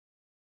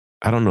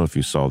I don't know if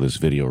you saw this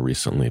video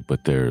recently,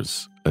 but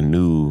there's a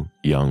new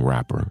young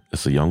rapper.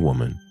 It's a young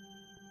woman,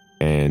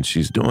 and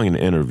she's doing an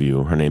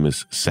interview. Her name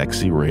is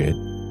Sexxy Red.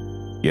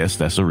 Yes,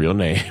 that's a real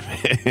name.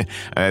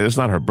 It's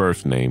not her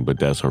birth name, but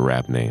that's her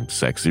rap name,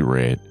 Sexxy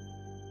Red.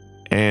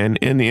 And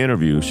in the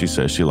interview, she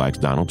says she likes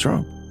Donald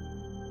Trump.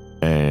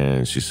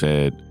 And she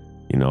said,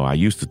 I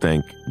used to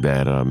think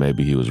that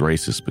maybe he was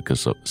racist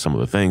because of some of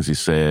the things he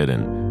said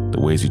and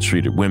the ways he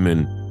treated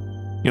women.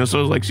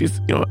 So it's like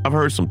I've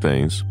heard some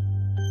things.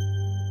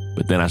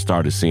 But then I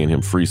started seeing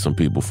him free some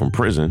people from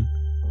prison.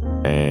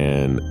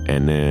 And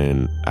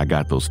then I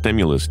got those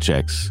stimulus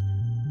checks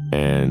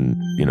and,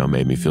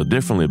 made me feel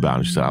differently about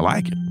him. She said, I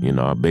like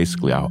him.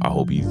 Basically, I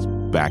hope he's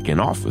back in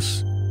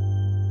office.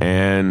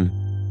 And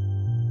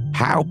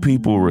how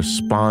people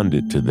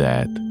responded to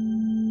that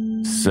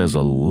says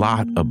a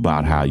lot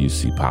about how you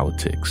see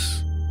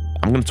politics.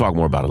 I'm going to talk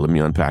more about it. Let me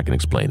unpack and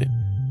explain it.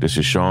 This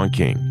is Sean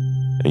King,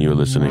 and you're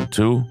listening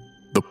to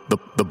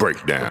The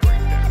Breakdown.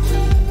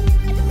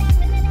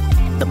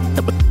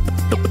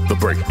 The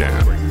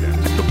Breakdown.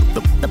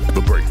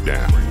 The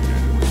Breakdown.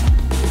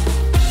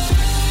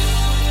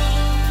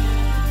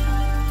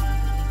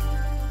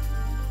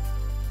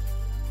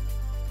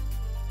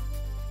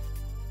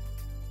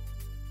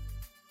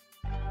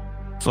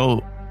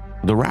 So,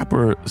 the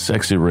rapper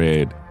Sexxy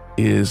Red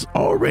is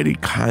already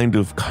kind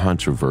of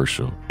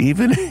controversial,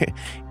 even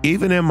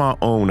in my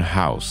own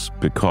house,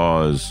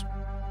 because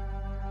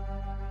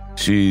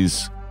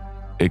she's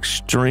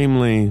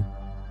extremely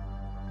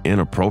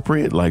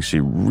inappropriate. Like, she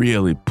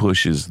really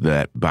pushes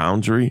that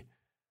boundary.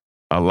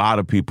 A lot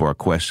of people are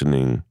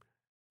questioning,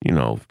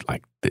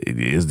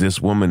 is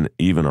this woman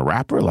even a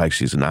rapper? Like,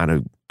 she's not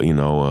a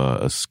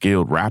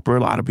skilled rapper,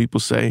 a lot of people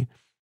say.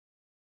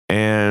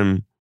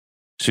 And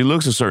she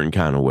looks a certain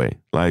kind of way.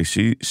 Like,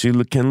 she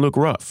can look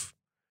rough.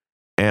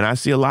 And I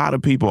see a lot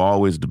of people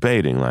always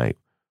debating, like,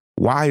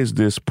 why is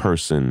this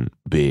person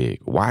big?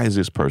 Why is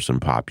this person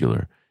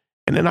popular?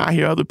 And then I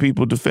hear other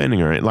people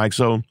defending her. Like,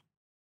 so,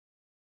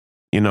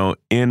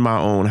 in my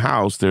own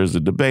house, there's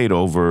a debate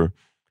over,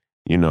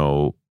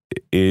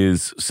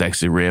 is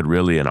Sexxy Red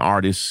really an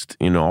artist?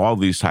 All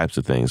these types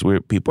of things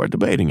where people are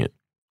debating it.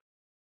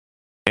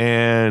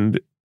 And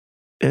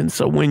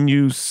so when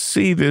you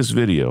see this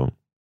video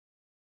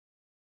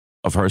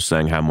of her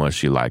saying how much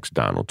she likes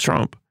Donald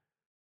Trump,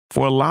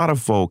 for a lot of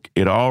folk,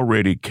 it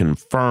already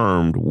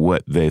confirmed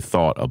what they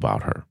thought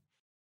about her.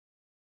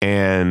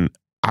 And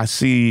I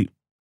see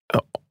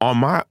on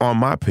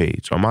my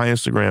page, on my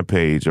Instagram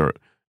page, or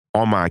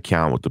on my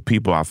account with the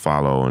people I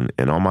follow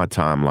and on my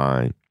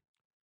timeline,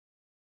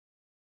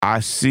 I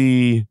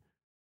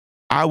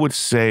would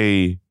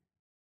say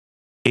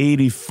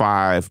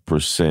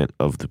 85%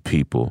 of the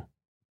people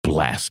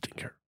blasting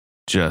her.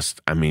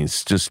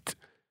 It's just,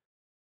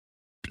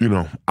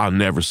 I'll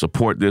never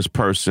support this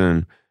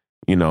person.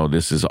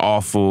 This is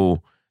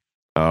awful.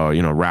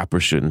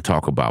 Rappers shouldn't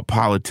talk about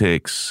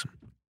politics,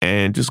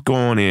 and just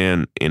going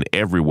in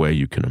every way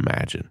you can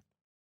imagine.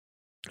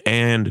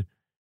 And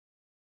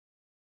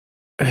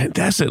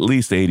that's at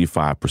least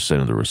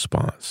 85% of the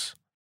response.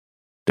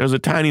 There's a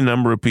tiny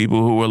number of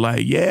people who are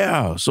like,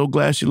 yeah, so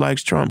glad she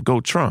likes Trump. Go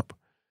Trump.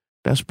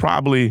 That's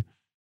probably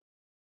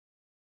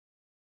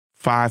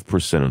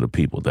 5% of the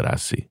people that I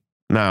see.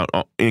 Now,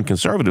 in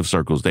conservative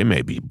circles, they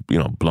may be,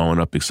 blowing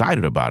up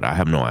excited about it. I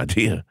have no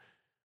idea.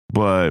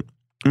 But,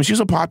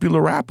 she's a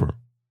popular rapper.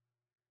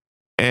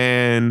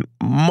 And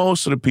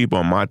most of the people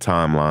on my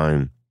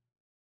timeline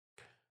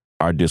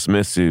are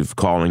dismissive,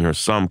 calling her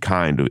some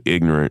kind of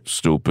ignorant,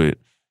 stupid,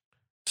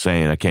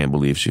 saying, I can't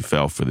believe she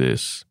fell for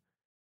this.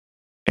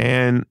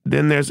 And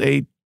then there's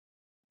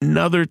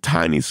another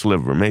tiny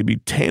sliver, maybe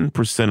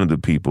 10% of the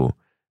people,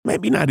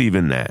 maybe not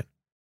even that,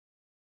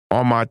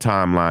 on my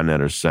timeline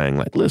that are saying,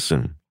 like,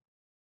 listen,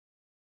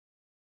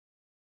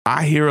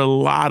 I hear a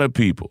lot of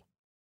people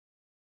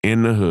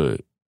in the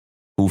hood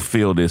who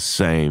feel this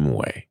same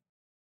way,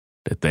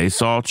 that they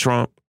saw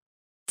Trump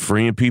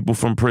freeing people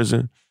from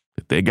prison,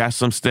 that they got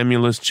some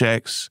stimulus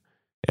checks,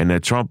 and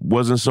that Trump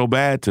wasn't so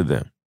bad to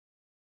them.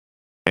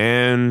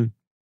 And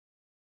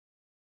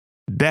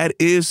that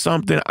is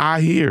something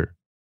I hear.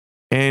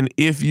 And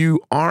if you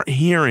aren't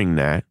hearing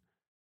that,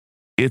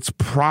 it's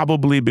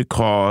probably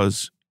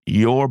because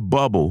your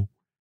bubble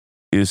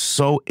is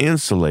so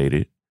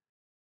insulated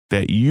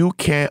that you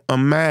can't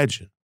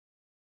imagine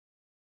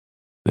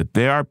that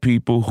there are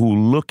people who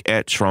look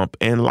at Trump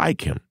and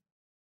like him.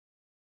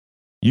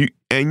 You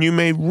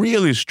may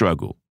really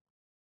struggle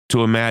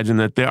to imagine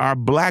that there are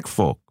black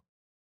folk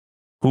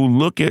who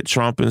look at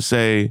Trump and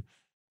say,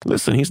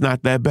 listen, he's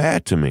not that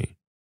bad to me.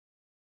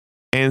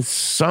 And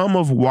some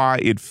of why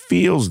it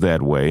feels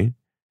that way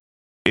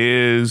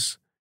is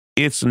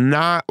it's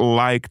not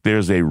like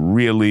there's a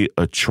really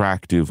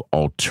attractive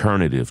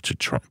alternative to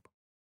Trump.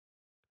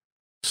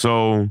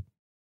 So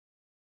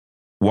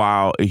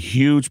while a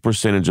huge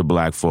percentage of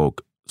black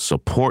folk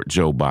support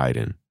Joe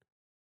Biden,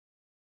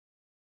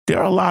 there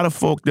are a lot of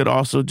folk that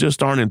also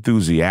just aren't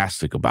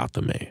enthusiastic about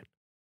the man.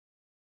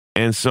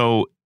 And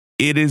so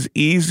it is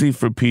easy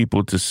for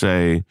people to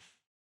say,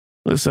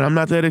 Listen, I'm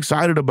not that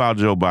excited about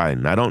Joe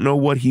Biden. I don't know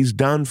what he's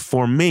done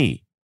for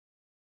me.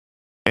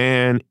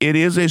 And it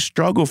is a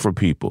struggle for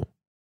people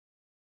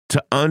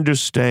to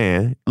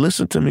understand.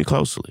 Listen to me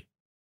closely.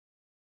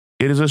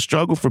 It is a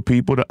struggle for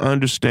people to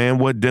understand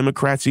what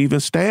Democrats even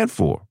stand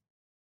for.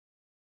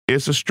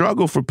 It's a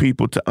struggle for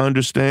people to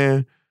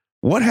understand,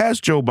 what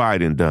has Joe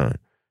Biden done?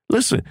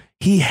 Listen,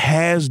 he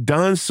has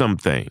done some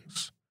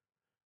things,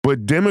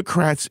 but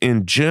Democrats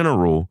in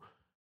general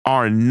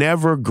are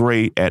never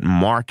great at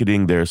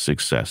marketing their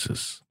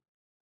successes,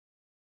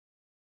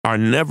 are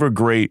never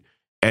great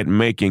at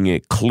making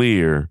it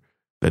clear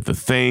that the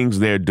things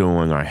they're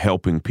doing are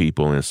helping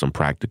people in some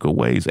practical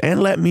ways.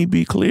 And let me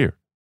be clear.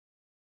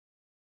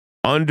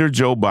 Under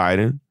Joe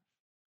Biden,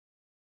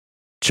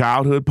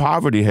 childhood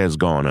poverty has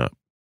gone up.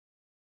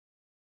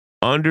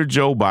 Under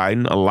Joe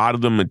Biden, a lot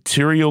of the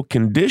material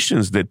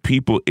conditions that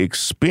people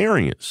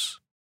experience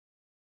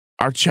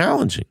are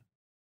challenging.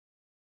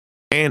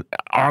 And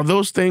are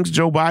those things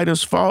Joe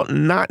Biden's fault?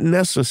 Not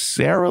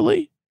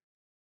necessarily,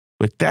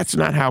 but that's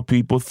not how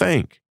people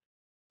think.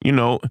 You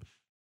know,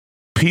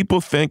 people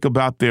think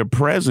about their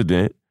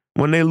president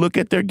when they look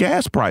at their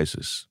gas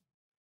prices.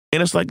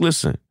 And it's like,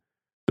 listen,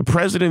 the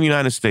president of the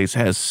United States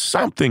has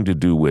something to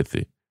do with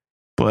it,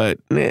 but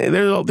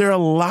there are a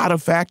lot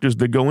of factors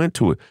that go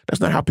into it. That's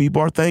not how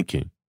people are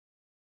thinking.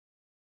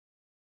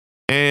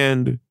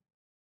 And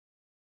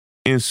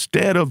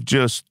instead of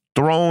just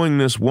throwing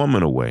this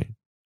woman away,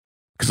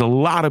 because a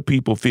lot of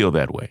people feel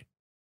that way,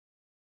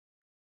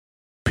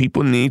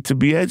 people need to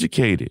be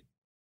educated.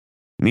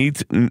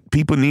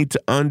 People need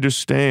to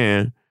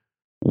understand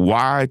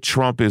why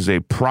Trump is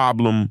a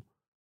problem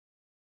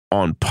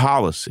on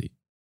policy,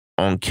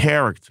 on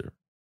character.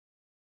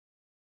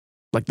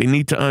 Like, they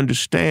need to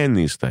understand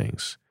these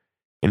things.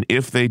 And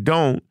if they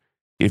don't,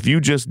 if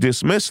you just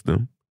dismiss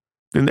them,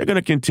 then they're going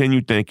to continue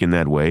thinking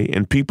that way,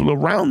 and people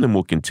around them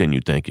will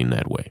continue thinking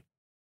that way.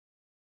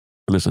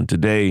 Listen,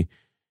 today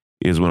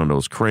is one of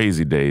those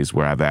crazy days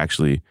where I've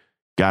actually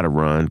got to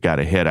run, got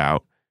to head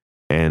out.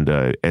 And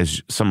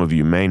as some of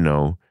you may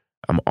know,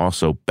 I'm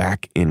also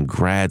back in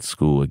grad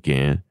school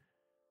again.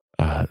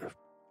 I'm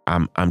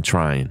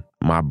trying.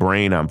 My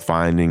brain, I'm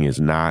finding, is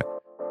not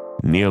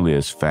nearly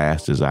as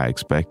fast as I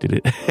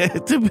expected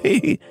it to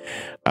be.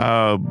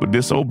 But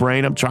this old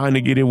brain, I'm trying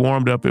to get it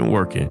warmed up and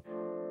working.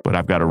 But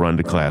I've got to run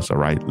to class, all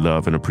right?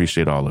 Love and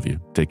appreciate all of you.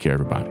 Take care,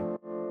 everybody.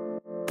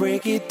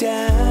 Break it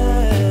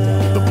down.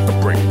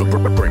 Break down.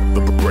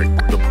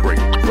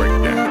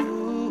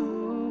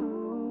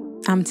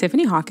 I'm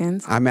Tiffany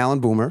Hawkins. I'm Alan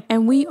Boomer.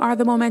 And we are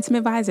the Momentum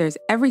Advisors.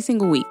 Every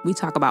single week, we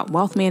talk about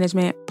wealth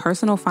management,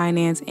 personal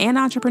finance, and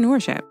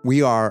entrepreneurship.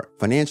 We are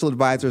financial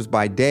advisors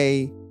by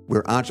day.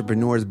 We're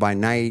entrepreneurs by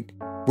night.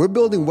 We're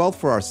building wealth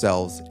for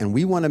ourselves, and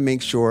we want to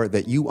make sure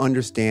that you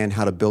understand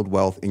how to build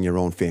wealth in your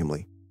own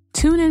family.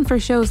 Tune in for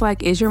shows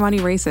like Is Your Money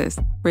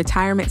Racist?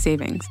 Retirement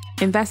Savings,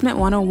 Investment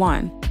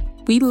 101.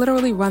 We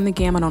literally run the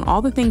gamut on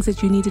all the things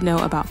that you need to know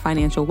about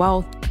financial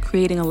wealth,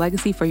 creating a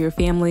legacy for your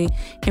family,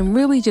 and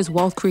really just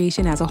wealth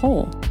creation as a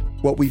whole.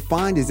 What we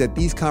find is that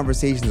these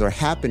conversations are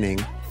happening,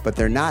 but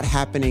they're not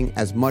happening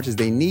as much as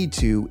they need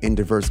to in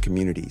diverse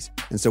communities.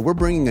 And so we're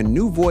bringing a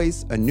new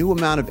voice, a new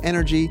amount of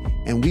energy,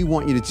 and we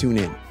want you to tune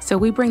in. So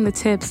we bring the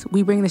tips,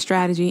 we bring the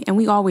strategy, and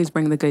we always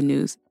bring the good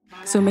news.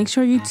 So make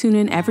sure you tune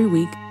in every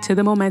week to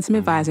the Momentum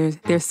Advisors.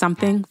 There's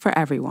something for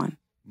everyone.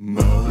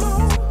 Momentum.